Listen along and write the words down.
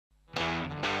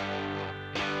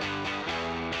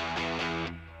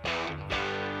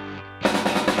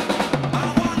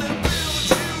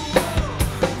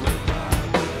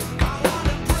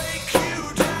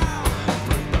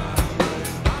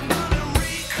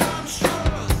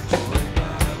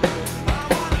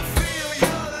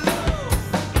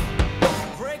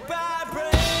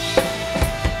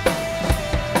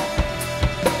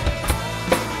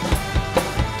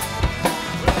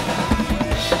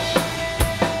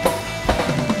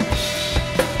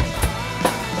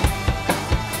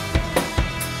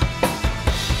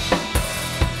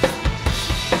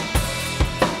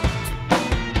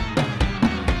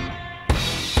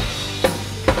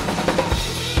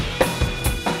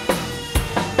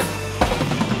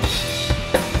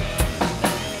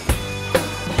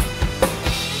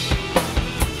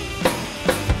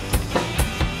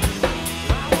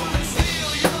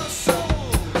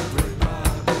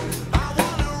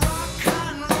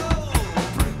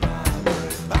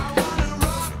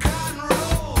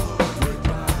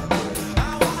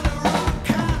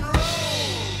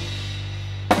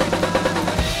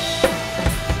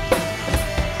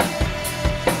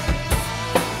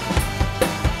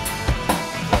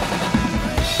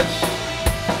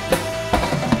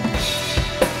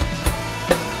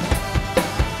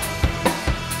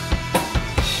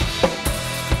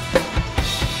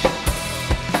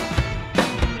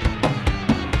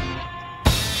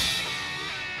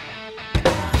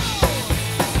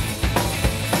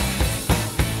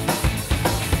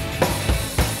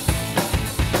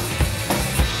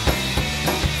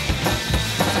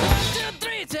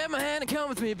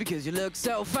look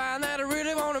so fine that I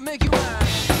really wanna make you mine. I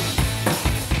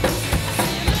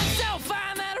said you look so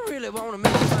fine that I really wanna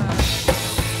make you mine.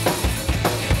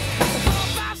 4,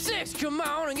 5, 6, come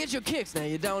on and get your kicks. Now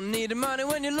you don't need the money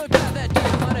when you look like that, do you,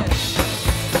 honey?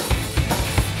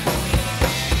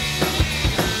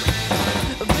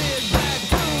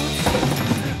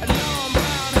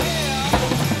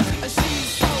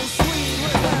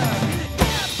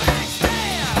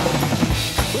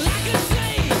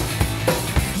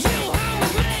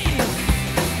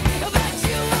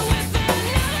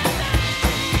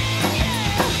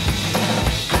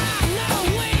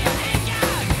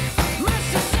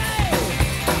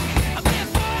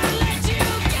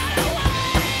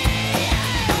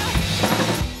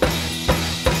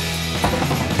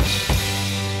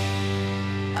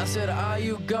 I said, are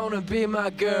you gonna be my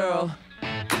girl?